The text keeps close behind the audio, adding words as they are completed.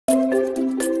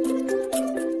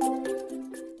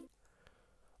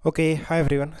Okay, hi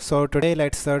everyone. So today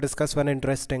let's discuss one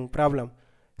interesting problem.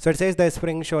 So it says the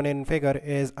spring shown in figure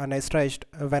is unstretched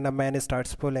when a man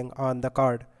starts pulling on the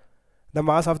cord. The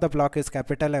mass of the block is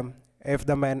capital M. If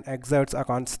the man exerts a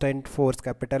constant force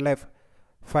capital F,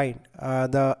 find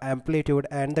the amplitude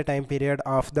and the time period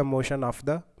of the motion of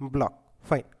the block.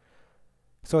 Fine.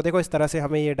 So देखो इस तरह से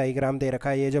हमें ये diagram दे रखा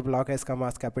है. ये जो ब्लॉक है इसका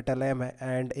मास कैपिटल M है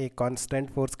एंड एक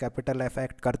constant force capital F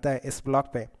act करता है इस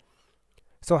ब्लॉक पे.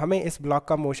 सो हमें इस ब्लॉक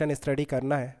का मोशन स्टडी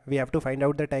करना है. We have to find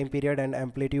out the time period and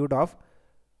amplitude of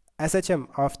SHM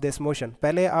of this motion.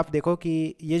 पहले आप देखो कि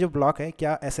ये जो ब्लॉक है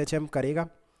क्या SHM करेगा.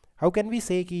 हाउ कैन वी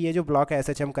से कि ये जो ब्लॉक है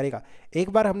SHM करेगा. एक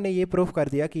बार हमने ये प्रूफ कर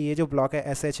दिया कि ये जो ब्लॉक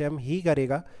है SHM ही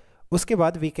करेगा. उसके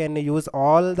बाद we can use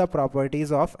all the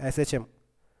properties of SHM.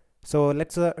 So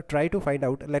let's try to find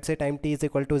out. Let's say time t is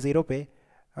equal to 0 पे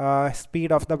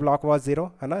speed of the block was 0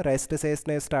 है ना. रेस्ट से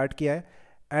इसने स्टार्ट किया है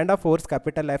and a force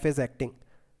capital F is acting.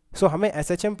 सो हमें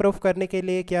SHM proof करने के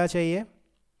लिए क्या चाहिए.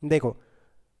 देखो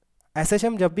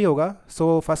SHM जब भी होगा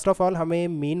सो फर्स्ट ऑफ ऑल हमें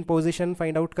मीन पोजीशन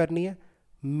फाइंड आउट करनी है.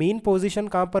 मीन पोजीशन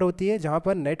कहाँ पर होती है. जहाँ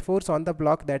पर net force on the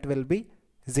block that will be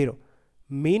 0.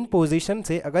 Mean position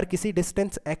से अगर किसी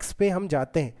डिस्टेंस x पे हम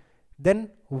जाते हैं देन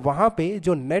वहाँ पे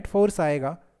जो नेट फोर्स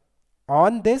आएगा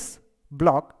on this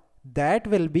block that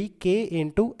will be k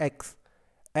into x.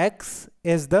 x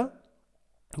is the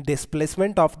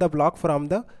displacement of the block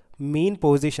from the mean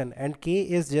position and k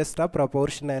is just a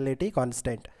proportionality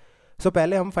constant. So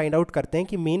पहले हम find out करते हैं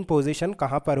कि mean position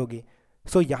कहाँ पर होगी.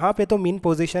 सो यहाँ पे तो मीन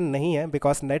पोजीशन नहीं है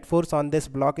because net force on this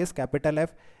block is capital F.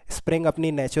 Spring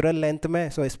अपनी नेचुरल लेंथ में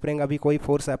सो स्प्रिंग अभी कोई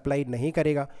फोर्स अप्लाई नहीं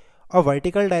करेगा. और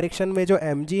वर्टिकल डायरेक्शन में जो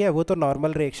mg है वो तो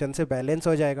नॉर्मल रिएक्शन से बैलेंस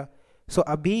हो जाएगा. सो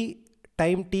अभी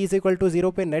time t is equal to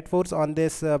 0 पे net force on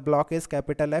this block is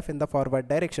capital F in the forward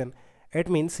direction. It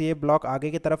means ये ब्लॉक आगे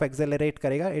की तरफ एक्सेलरेट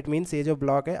करेगा. इट मीन्स ये जो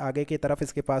ब्लॉक है आगे की तरफ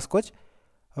इसके पास कुछ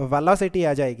वेलोसिटी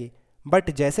आ जाएगी. बट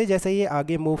जैसे जैसे ये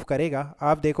आगे मूव करेगा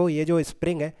आप देखो ये जो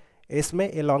स्प्रिंग है इसमें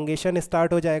एलोंगेशन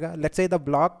स्टार्ट हो जाएगा. Let's say the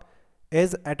block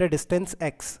is at a distance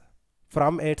x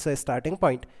from its starting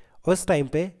point. उस टाइम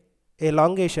पे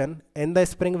elongation in the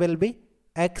spring will be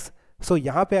x. सो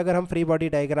यहाँ पे अगर हम फ्री बॉडी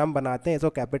डायग्राम बनाते हैं तो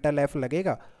कैपिटल F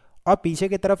लगेगा और पीछे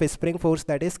की तरफ spring force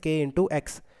that is k into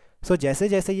x. सो जैसे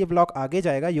जैसे ये ब्लॉक आगे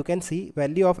जाएगा you can see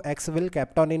value of x will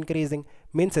kept on increasing.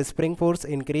 Means spring force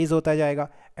increase होता जाएगा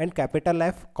एंड कैपिटल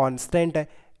F कांस्टेंट है.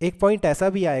 एक पॉइंट ऐसा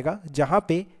भी आएगा जहाँ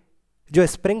पे जो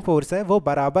स्प्रिंग फोर्स है वो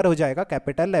बराबर हो जाएगा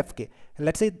कैपिटल F के.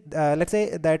 Let's say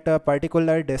that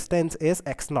particular distance is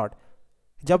x0.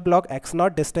 जब ब्लॉक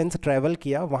x0 डिस्टेंस ट्रेवल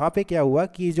किया वहाँ पे क्या हुआ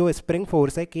कि जो स्प्रिंग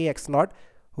फोर्स है k x0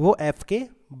 वो F के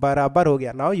बराबर हो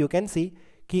गया. नाउ यू कैन सी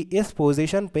कि इस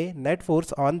पोजिशन पे net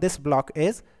force on this block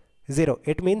is 0.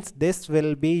 It means this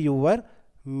will be your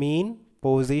mean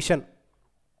position,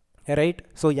 right?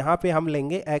 So यहाँ पे हम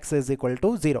लेंगे x is equal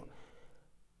to 0.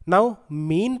 Now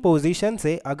mean position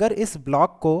से अगर इस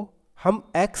ब्लॉक को हम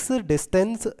x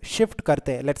डिस्टेंस शिफ्ट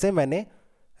करते हैं. लेट्स से मैंने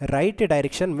राइट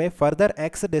डायरेक्शन में फर्दर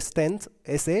x डिस्टेंस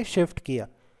इसे शिफ्ट किया.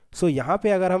 सो यहाँ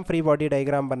पे अगर हम फ्री बॉडी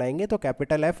डायग्राम बनाएंगे तो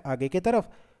कैपिटल F आगे की तरफ,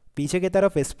 पीछे की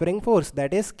तरफ spring force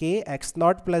that is k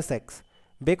x0 plus x.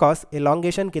 Because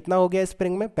elongation कितना हो गया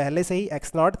स्प्रिंग में पहले से ही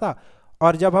x0 था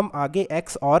और जब हम आगे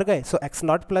x और गए सो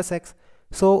x0 plus x.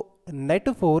 So net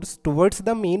force towards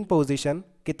the mean position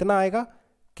कितना आएगा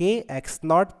k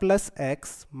x0 plus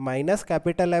x minus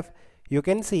capital F. You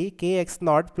can see k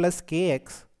x0 plus k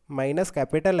x minus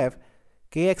capital F.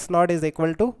 k x0 is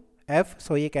equal to F.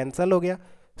 सो ये cancel हो गया.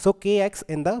 सो k x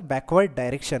in the backward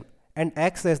direction and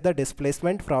x is the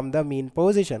displacement from the mean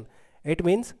position. It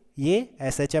means ये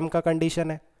SHM का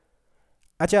condition है.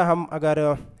 अच्छा हम अगर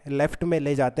left में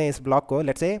ले जाते हैं इस ब्लॉक को.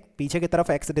 लेट्स से पीछे की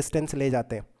तरफ x डिस्टेंस ले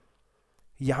जाते हैं.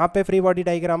 यहाँ पे फ्री बॉडी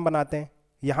डायग्राम बनाते हैं.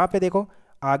 यहाँ पे देखो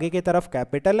आगे की तरफ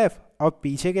कैपिटल F और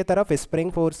पीछे की तरफ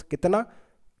स्प्रिंग फोर्स कितना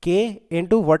k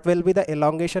into what will be the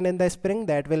elongation in the spring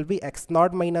that will be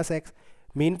x0 minus x.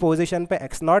 Mean position पे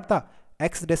x0 था,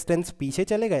 x डिस्टेंस पीछे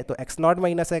चले गए तो x0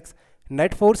 minus x.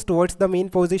 Net force towards the mean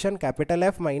position capital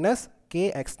F minus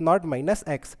k x0 minus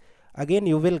x. Again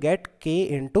you will get k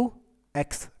into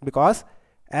x because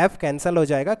F cancel हो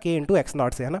जाएगा k into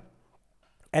x0 से, है ना.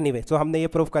 Anyway so हमने ये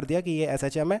prove कर दिया कि ये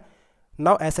SHM है.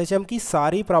 नाउ SHM की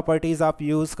सारी प्रॉपर्टीज़ आप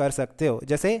यूज़ कर सकते हो.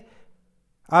 जैसे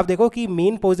आप देखो कि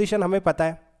मीन पोजीशन हमें पता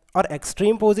है और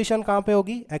एक्सट्रीम पोजीशन कहाँ पे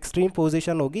होगी. एक्सट्रीम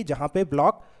पोजीशन होगी जहाँ पे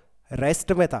ब्लॉक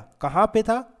रेस्ट में था. कहाँ पे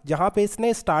था, जहाँ पे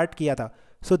इसने स्टार्ट किया था.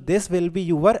 So this will be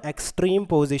your extreme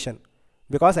position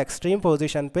because extreme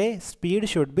position पे speed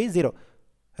should be 0,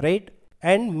 right.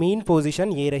 And mean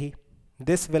position ये रही.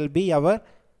 This will be our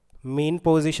mean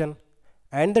position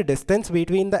and the distance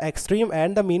between the extreme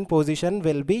and the mean position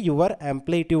will be your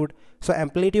amplitude. So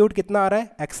amplitude कितना आ रहा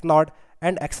है x not,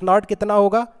 and x not कितना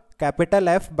होगा capital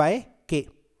F bye k.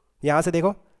 यहाँ से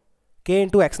देखो k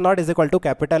into x not is equal to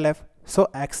capital F, so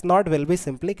x not will be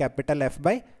simply capital F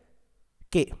by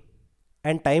k.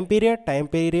 And time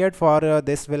period for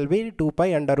this will be 2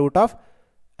 pi under root of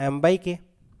m by k.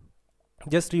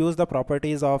 Just use the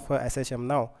properties of SHM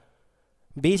now.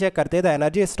 B check करते हैं, the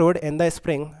energy stored in the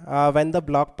spring when the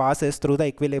block passes through the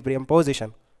equilibrium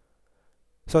position.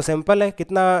 So simple है,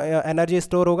 कितना energy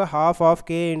store होगा half of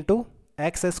k into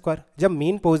x square. जब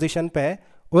mean position पे है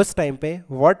उस time पे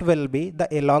what will be the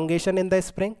elongation in the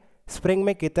spring. Spring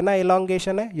में कितना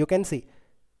elongation है, you can see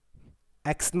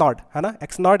x not है ना,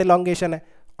 x नॉट elongation है,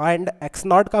 एंड x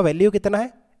नॉट का वैल्यू कितना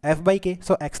है f by k.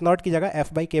 So x not की जगह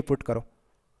f by k पुट करो.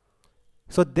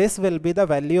 So this will be the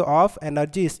value of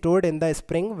energy stored in the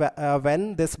spring when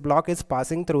this block is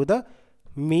passing through the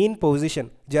mean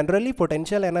position. Generally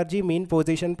potential energy mean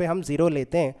position पे हम zero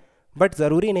लेते हैं, but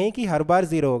ज़रूरी नहीं कि हर बार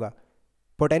zero होगा.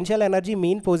 Potential energy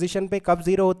mean position पे कब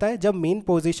ज़ीरो होता है, जब मीन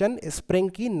पोजीशन स्प्रिंग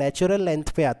की नेचुरल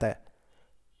लेंथ पे आता है.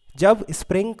 जब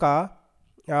स्प्रिंग का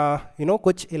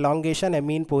कुछ इलोंगेशन है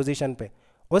मीन पोजीशन पे,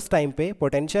 उस टाइम पे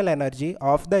potential energy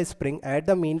of the spring at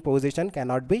the mean position can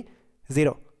not be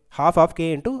zero. Half of k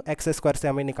into x square से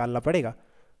हमें निकालना पड़ेगा.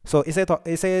 सो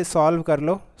इसे सॉल्व कर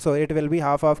लो. So it will be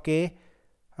half of k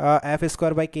F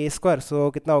square by के square. सो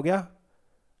कितना हो गया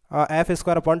एफ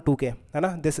स्क्वायर अपॉन 2k है ना.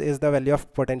 This is the value of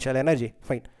potential energy.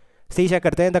 Fine. C check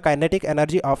करते हैं the kinetic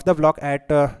energy of the block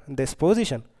at this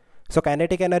position. So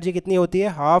kinetic energy कितनी होती है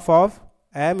half of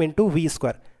m into we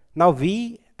square. Now v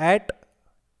eight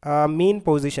mean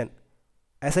position,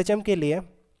 SHM के लिए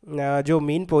जो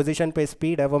mean position पे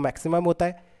speed है वो मैक्सिमम होता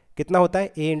है. कितना होता है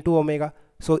a इंटू ओमेगा.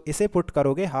 सो इसे पुट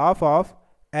करोगे half of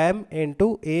m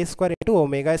into A square into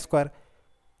omega square.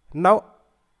 Now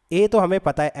a तो हमें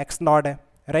पता है x नॉट है,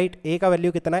 राइट. a का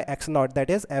वैल्यू कितना है x not, that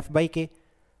is f by k,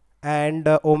 and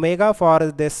omega for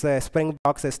this spring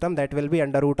block system that will be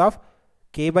under root of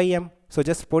k by m. So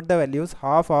just put the values.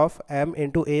 Half of m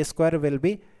into A square will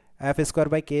be f square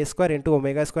by k square into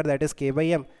omega square that is k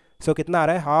by m. सो कितना आ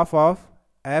रहा है half of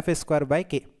f square by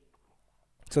k.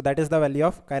 So that is the value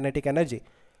of kinetic energy.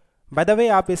 By the way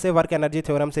आप इसे work energy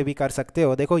theorem से भी कर सकते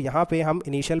हो. देखो यहाँ पे हम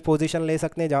इनिशियल पोजीशन ले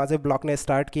सकते हैं जहाँ से ब्लॉक ने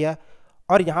स्टार्ट किया,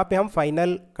 और यहाँ पे हम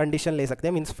फाइनल कंडीशन ले सकते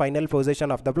हैं, means final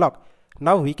position of the block.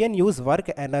 Now we can use work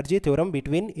energy theorem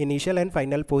between initial and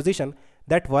final position.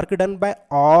 That work done by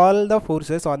all the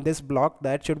forces on this block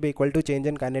that should be equal to change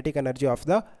in kinetic energy of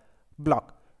the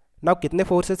block. Now कितने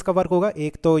forces का work होगा,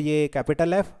 एक तो ये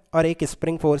capital F और एक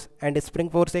spring force, and spring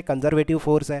force एक conservative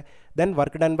force है. Then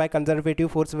work done by conservative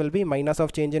force will be minus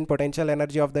of change in potential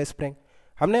energy of the spring.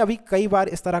 हमने अभी कई बार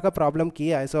इस तरह का प्रॉब्लम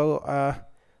किया है.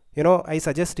 सो I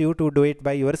suggest you to do it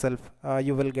by yourself,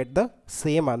 you will get the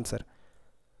same answer.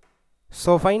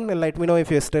 So fine, let me know if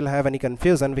you still have any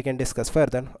confusion, we can discuss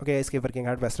further. Okay, guys, keep working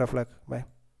hard, best of luck, bye.